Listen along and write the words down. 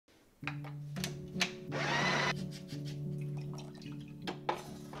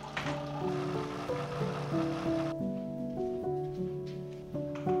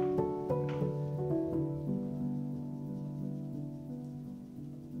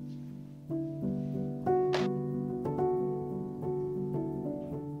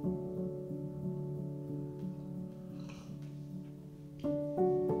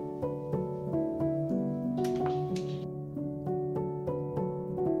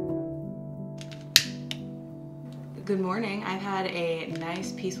Good morning. I've had a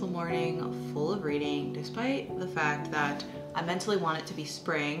nice peaceful morning full of reading, despite the fact that I mentally want it to be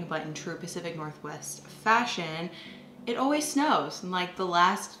spring, but in true Pacific Northwest fashion, it always snows in like the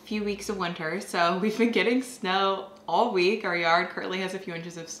last few weeks of winter. So we've been getting snow all week. Our yard currently has a few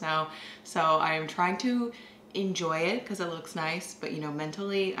inches of snow. So I am trying to enjoy it because it looks nice, but you know,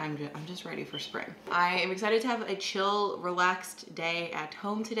 mentally I'm just ready for spring. I am excited to have a chill, relaxed day at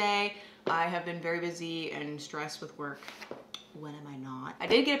home today. I have been very busy and stressed with work. When am I not? I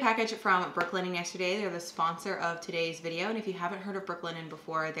did get a package from Brooklinen yesterday. They're the sponsor of today's video. And if you haven't heard of Brooklinen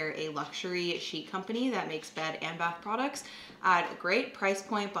before, they're a luxury sheet company that makes bed and bath products at a great price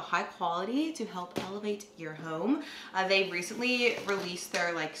point, but high quality to help elevate your home. They recently released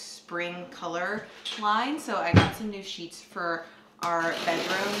their like spring color line. So I got some new sheets for our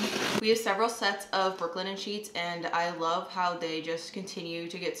bedroom. We have several sets of Brooklinen sheets and I love how they just continue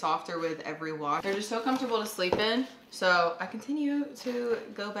to get softer with every wash. They're just so comfortable to sleep in. So I continue to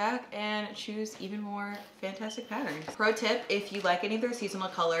go back and choose even more fantastic patterns. Pro tip, if you like any of their seasonal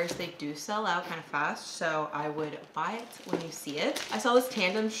colors, they do sell out kind of fast. So I would buy it when you see it. I saw this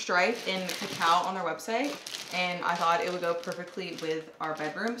tandem stripe in cacao on their website and I thought it would go perfectly with our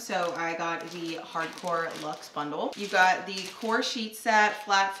bedroom. So I got the Hardcore Luxe bundle. You've got the core sheet set,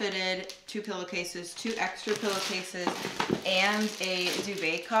 flat fitted, 2 pillowcases, 2 extra pillowcases, and a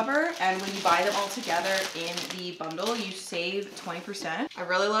duvet cover. And when you buy them all together in the bundle, you save 20%. I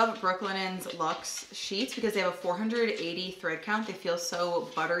really love Brooklinen's Luxe sheets because they have a 480 thread count. They feel so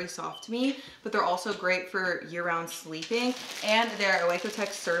buttery soft to me, but they're also great for year-round sleeping, and they're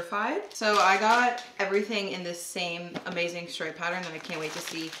Oecotec certified. So I got everything in this same amazing stripe pattern that I can't wait to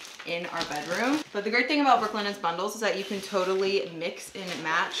see in our bedroom. But the great thing about Brooklinen's bundles is that you can totally mix and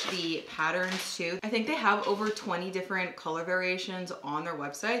match the patterns too. I think they have over 20 different color variations on their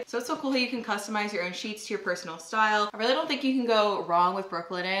website. So it's so cool that you can customize your own sheets to your personal style. I really don't think you can go wrong with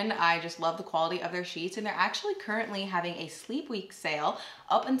Brooklinen. I just love the quality of their sheets, and they're actually currently having a sleep week sale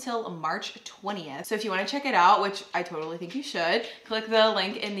up until March 20th. So if you want to check it out, which I totally think you should, click the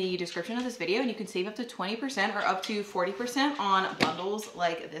link in the description of this video and you can save up to 20% or up to 40% on bundles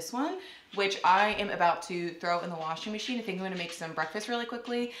like this one, which I am about to throw in the washing machine. I think I'm gonna make some breakfast really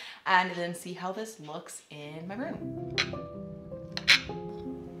quickly and then see how this looks in my room.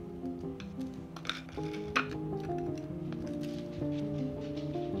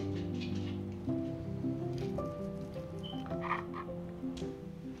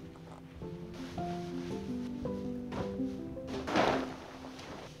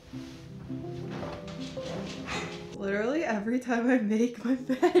 Literally every time I make my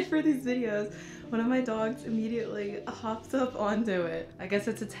bed for these videos, one of my dogs immediately hops up onto it. I guess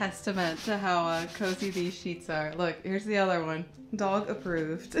it's a testament to how cozy these sheets are. Look, here's the other one. Dog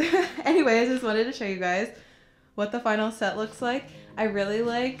approved. Anyways, I just wanted to show you guys what the final set looks like. I really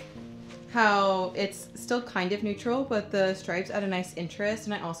like how it's still kind of neutral, but the stripes add a nice interest,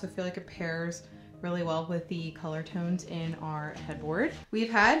 and I also feel like it pairs really well with the color tones in our headboard.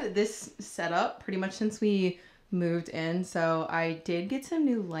 We've had this set up pretty much since we moved in, so I did get some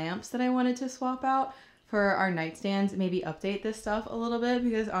new lamps that I wanted to swap out for our nightstands, maybe update this stuff a little bit,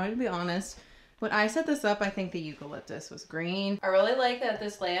 because I'm gonna be honest, when I set this up, I think the eucalyptus was green. I really like that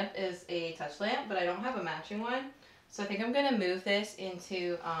this lamp is a touch lamp, but I don't have a matching one, so I think I'm gonna move this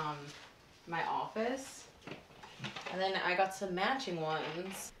into my office. And then I got some matching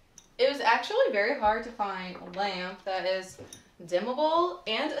ones. It was actually very hard to find a lamp that is dimmable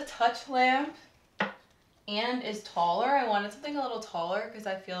and a touch lamp and is taller. I wanted something a little taller because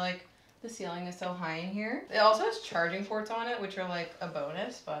I feel like the ceiling is so high in here. It also has charging ports on it, which are like a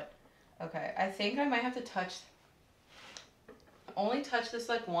bonus, but okay. I think I might have to only touch this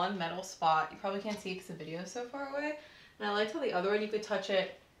like one metal spot. You probably can't see because the video is so far away. And I liked how the other one you could touch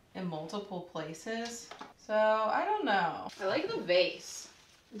it in multiple places. So I don't know. I like the vase.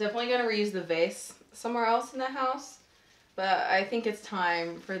 Definitely gonna reuse the vase somewhere else in the house, but I think it's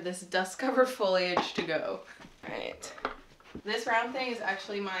time for this dust covered foliage to go. All right. This round thing is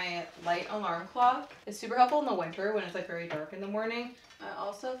actually my light alarm clock. It's super helpful in the winter when it's like very dark in the morning. I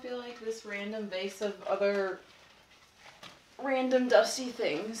also feel like this random vase of other random dusty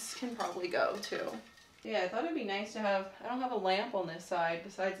things can probably go too. Yeah, I thought it'd be nice to have, I don't have a lamp on this side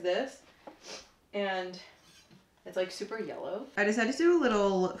besides this, and it's like super yellow. I decided to do a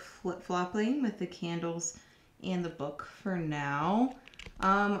little flip-flopping with the candles and the book for now.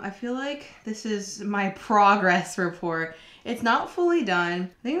 I feel like this is my progress report. It's not fully done.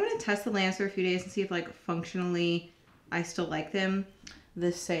 I think I'm gonna test the lamps for a few days and see if like functionally I still like them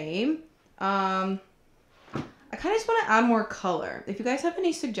the same. I kind of just want to add more color. If you guys have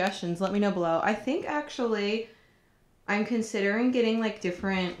any suggestions, let me know below. I think actually I'm considering getting like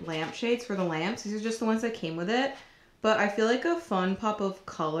different lampshades for the lamps. These are just the ones that came with it. But I feel like a fun pop of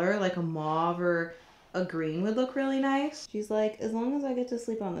color, like a mauve or a green would look really nice. She's like, as long as I get to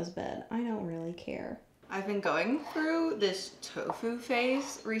sleep on this bed, I don't really care. I've been going through this tofu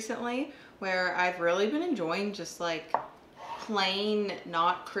phase recently where I've really been enjoying just like plain,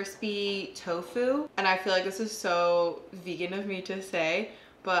 not crispy tofu. And I feel like this is so vegan of me to say,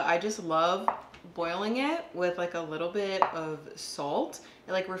 but I just love boiling it with like a little bit of salt.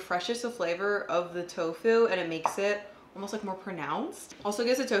 It like refreshes the flavor of the tofu and it makes it almost like more pronounced. Also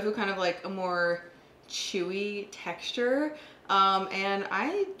gives the tofu kind of like a more chewy texture. And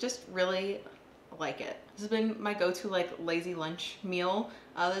I just really like it. This has been my go-to like lazy lunch meal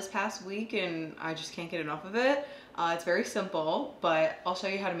this past week, and I just can't get enough of it. It's very simple, but I'll show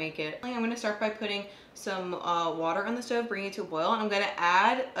you how to make it. I'm gonna start by putting some water on the stove, bring it to a boil, and I'm gonna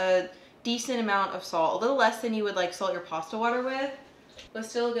add a decent amount of salt, a little less than you would like salt your pasta water with, but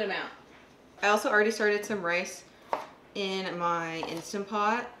still a good amount. I also already started some rice in my Instant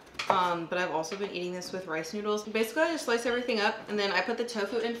Pot, but I've also been eating this with rice noodles. Basically, I just slice everything up, and then I put the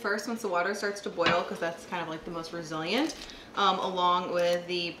tofu in first once the water starts to boil, because that's kind of like the most resilient, along with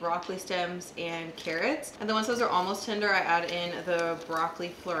the broccoli stems and carrots. And then once those are almost tender, I add in the broccoli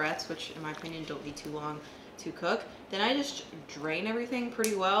florets, which in my opinion don't be too long to cook. Then I just drain everything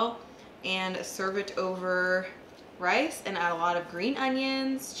pretty well and serve it over rice and add a lot of green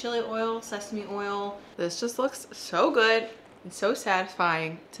onions, chili oil, sesame oil. This just looks so good and so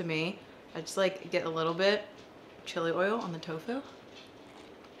satisfying to me. I just like get a little bit of chili oil on the tofu.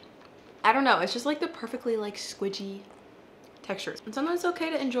 I don't know, it's just like the perfectly like squidgy textures. And sometimes it's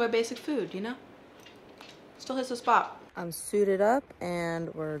okay to enjoy basic food, you know? Still hits the spot. I'm suited up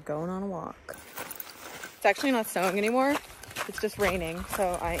and we're going on a walk. It's actually not snowing anymore. It's just raining,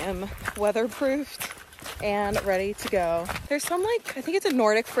 so I am weatherproofed and ready to go. There's some like, I think it's a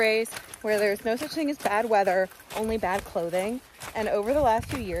Nordic phrase where there's no such thing as bad weather, only bad clothing. And over the last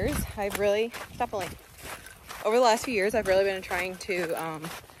few years, I've really, over the last few years, I've really been trying to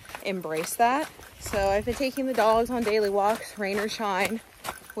embrace that. So I've been taking the dogs on daily walks, rain or shine,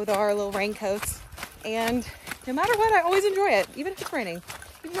 with our little raincoats. And no matter what, I always enjoy it, even if it's raining,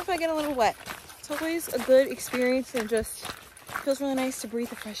 even if I get a little wet. It's always a good experience and just feels really nice to breathe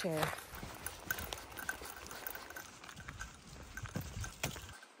the fresh air.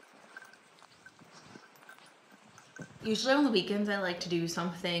 Usually on the weekends, I like to do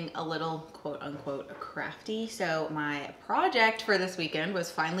something a little quote unquote crafty. So my project for this weekend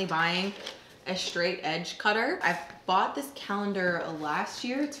was finally buying a straight edge cutter. I bought this calendar last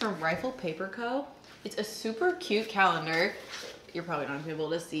year. It's from Rifle Paper Co. It's a super cute calendar. You're probably not gonna be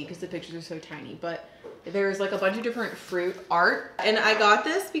able to see because the pictures are so tiny, but there's like a bunch of different fruit art. And I got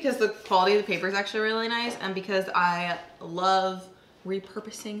this because the quality of the paper is actually really nice and because I love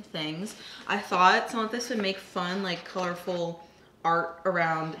repurposing things. I thought some of this would make fun, like colorful art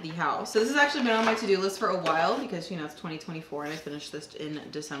around the house. So this has actually been on my to-do list for a while because, you know, it's 2024 and I finished this in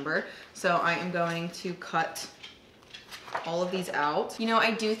December. So I am going to cut all of these out. You know,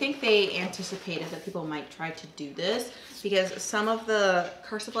 I do think they anticipated that people might try to do this because some of the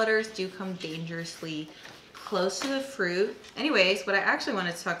cursive letters do come dangerously close to the fruit. Anyways, what I actually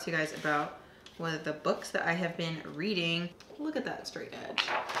wanted to talk to you guys about one of the books that I have been reading. Look at that straight edge.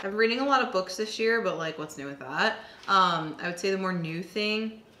 I've been reading a lot of books this year, but like what's new with that? I would say the more new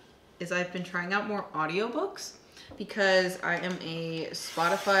thing is I've been trying out more audiobooks because I am a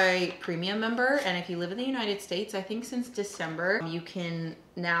Spotify premium member. And if you live in the United States, I think since December, you can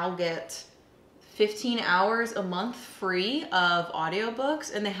now get 15 hours a month free of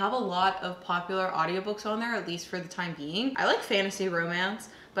audiobooks. And they have a lot of popular audiobooks on there, at least for the time being. I like fantasy romance,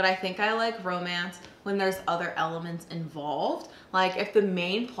 but I think I like romance when there's other elements involved. Like if the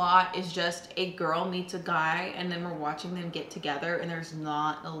main plot is just a girl meets a guy and then we're watching them get together and there's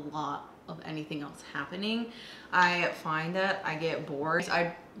not a lot of anything else happening, I find that I get bored.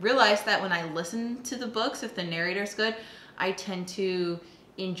 I realized that when I listen to the books, if the narrator's good, I tend to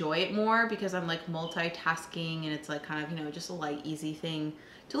enjoy it more because I'm like multitasking and it's like kind of, you know, just a light, easy thing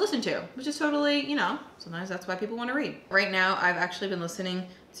to listen to, which is totally, you know, sometimes that's why people want to read. Right now, I've actually been listening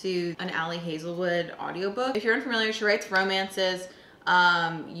to an Ali Hazelwood audiobook. If you're unfamiliar, she writes romances,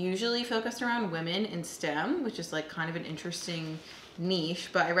 usually focused around women in STEM, which is like kind of an interesting niche,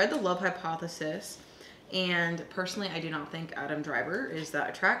 but I read The Love Hypothesis, and personally, I do not think Adam Driver is that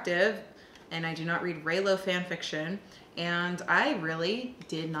attractive, and I do not read Raylo fan fiction, and I really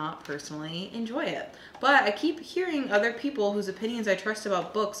did not personally enjoy it. But I keep hearing other people whose opinions I trust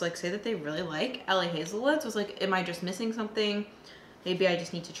about books like say that they really like Ali Hazelwood, so I was like, am I just missing something? Maybe I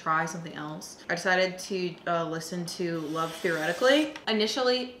just need to try something else. I decided to listen to Love Theoretically.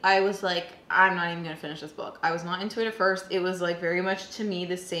 Initially, I was like, I'm not even gonna finish this book. I was not into it at first. It was like very much to me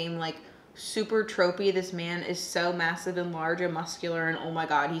the same, like super tropey. This man is so massive and large and muscular, and oh my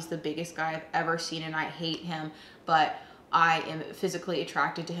God, he's the biggest guy I've ever seen, and I hate him, but I am physically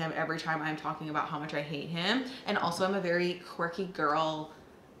attracted to him every time I'm talking about how much I hate him. And also I'm a very quirky girl,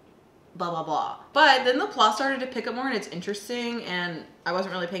 blah, blah, blah. But then the plot started to pick up more and it's interesting, and I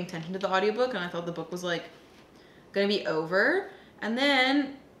wasn't really paying attention to the audiobook, and I thought the book was like gonna be over. And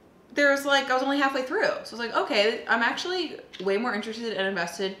then there's like, I was only halfway through. So I was like, okay, I'm actually way more interested and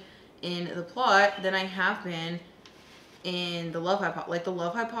invested in the plot than I have been in the Love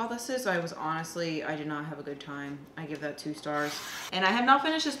Hypothesis. I was honestly, I did not have a good time. I give that 2 stars. And I have not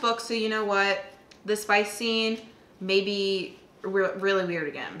finished this book, so you know what? The spice scene may be really weird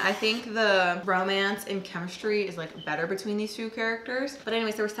again. I think the romance and chemistry is like better between these 2 characters. But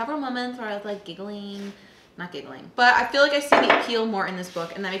anyways, there were several moments where I was like giggling, not giggling. But I feel like I see the appeal more in this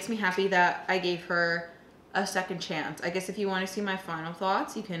book, and that makes me happy that I gave her a second chance. I guess if you want to see my final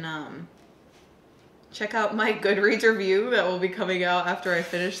thoughts, you can check out my Goodreads review that will be coming out after I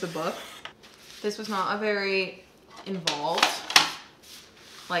finish the book. This was not a very involved,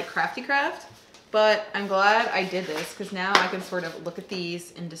 like crafty craft, but I'm glad I did this because now I can sort of look at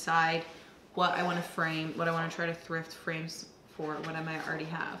these and decide what I want to frame, what I want to try to thrift frames for, what I might already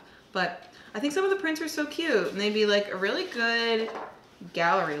have. But I think some of the prints are so cute, and they'd be like a really good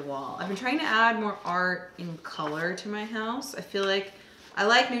gallery wall. I've been trying to add more art in color to my house. I feel like I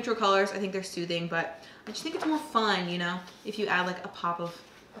like neutral colors. I think they're soothing, but I just think it's more fun, you know, if you add like a pop of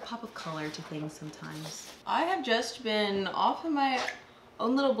color to things sometimes. I have just been off in my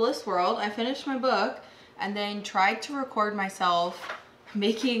own little bliss world. I finished my book and then tried to record myself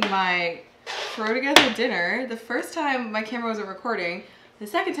making my throw together dinner. The first time my camera wasn't recording. The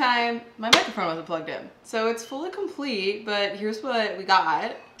second time my microphone wasn't plugged in. So it's fully complete, but here's what we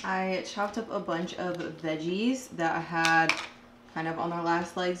got. I chopped up a bunch of veggies that I had kind of on their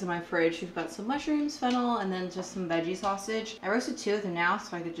last legs in my fridge. We've got some mushrooms, fennel, and then just some veggie sausage. I roasted 2 of them now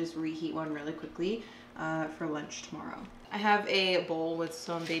so I could just reheat one really quickly for lunch tomorrow. I have a bowl with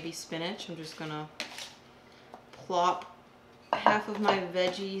some baby spinach. I'm just gonna plop half of my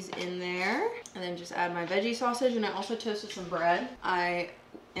veggies in there and then just add my veggie sausage, and I also toasted some bread. I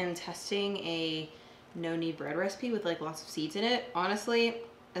am testing a no-knead bread recipe with like lots of seeds in it. Honestly,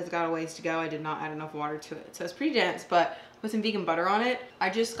 it's got a ways to go. I did not add enough water to it, so it's pretty dense, but put some vegan butter on it. I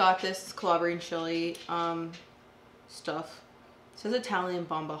just got this Calabrian chili stuff. It says Italian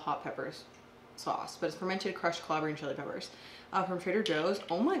bomba hot peppers sauce, but it's fermented crushed Calabrian chili peppers from Trader Joe's.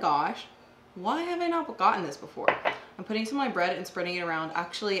 Oh my gosh, why have I not gotten this before? I'm putting some on my bread and spreading it around.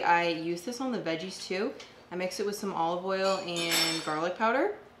 Actually, I use this on the veggies too. I mix it with some olive oil and garlic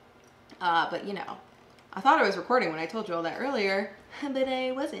powder. But you know, I thought I was recording when I told you all that earlier, but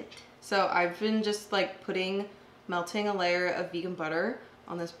I wasn't. So I've been just like melting a layer of vegan butter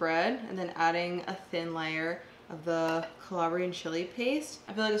on this bread and then adding a thin layer of the Calabrian chili paste.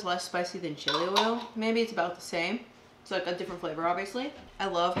 I feel like it's less spicy than chili oil. Maybe it's about the same. It's like a different flavor, obviously. I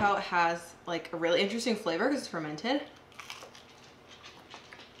love how it has like a really interesting flavor because it's fermented.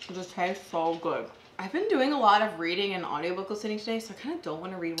 It just tastes so good. I've been doing a lot of reading and audiobook listening today, so I kind of don't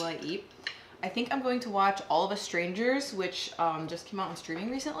want to read while I eat. I think I'm going to watch All of Us Strangers, which just came out on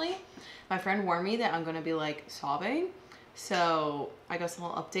streaming recently. My friend warned me that I'm going to be like sobbing, so I guess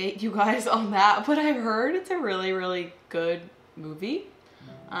I'll update you guys on that. But I've heard it's a really, really good movie.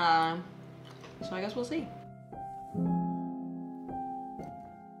 So I guess we'll see.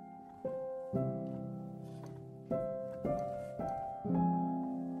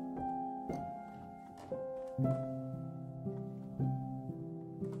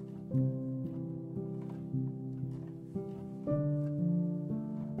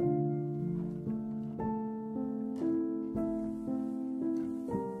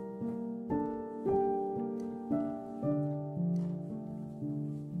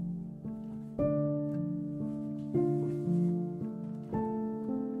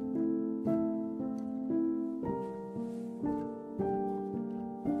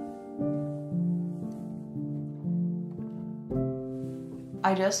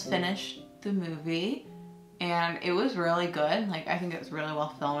 I just finished the movie and it was really good. Like, I think it was really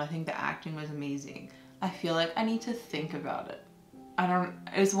well filmed. I think the acting was amazing. I feel like I need to think about it.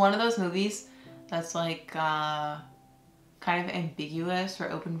 It's one of those movies that's like kind of ambiguous or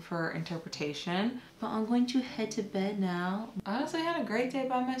open for interpretation. But I'm going to head to bed now. I honestly had a great day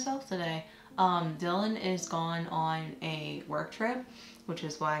by myself today. Dylan is gone on a work trip, which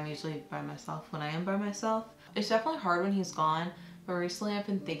is why I'm usually by myself when I am by myself. It's definitely hard when he's gone, but recently I've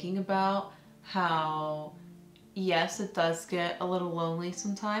been thinking about how, yes, it does get a little lonely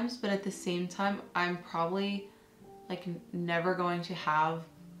sometimes, but at the same time, I'm probably like never going to have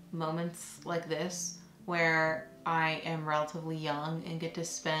moments like this where I am relatively young and get to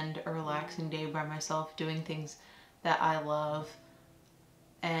spend a relaxing day by myself doing things that I love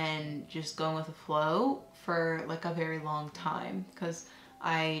and just going with the flow for like a very long time, because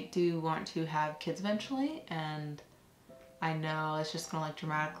I do want to have kids eventually, and I know it's just gonna like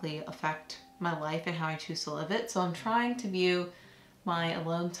dramatically affect my life and how I choose to live it. So I'm trying to view my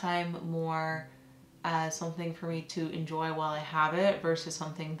alone time more as something for me to enjoy while I have it versus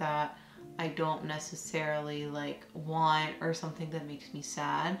something that I don't necessarily like want or something that makes me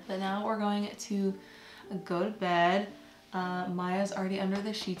sad. But now we're going to go to bed. Maya's already under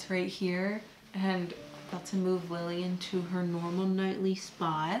the sheets right here and about to move Lily into her normal nightly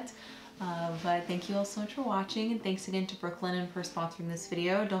spot. But thank you all so much for watching, and thanks again to Brooklinen for sponsoring this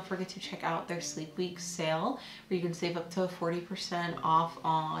video. Don't forget to check out their Sleep Week sale where you can save up to 40% off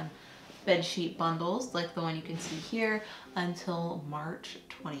on bedsheet bundles like the one you can see here until March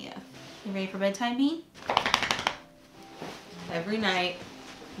 20th. You ready for bedtime, Bee? Every night,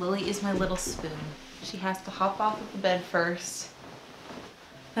 Lily is my little spoon. She has to hop off of the bed first.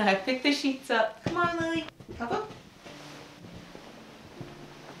 Then I pick the sheets up. Come on, Lily, hop up.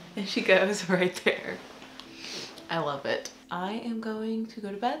 And she goes right there. I love it. I am going to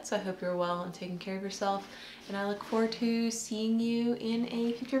go to bed, so I hope you're well and taking care of yourself, and I look forward to seeing you in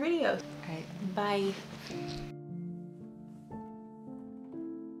a future video. All right, bye.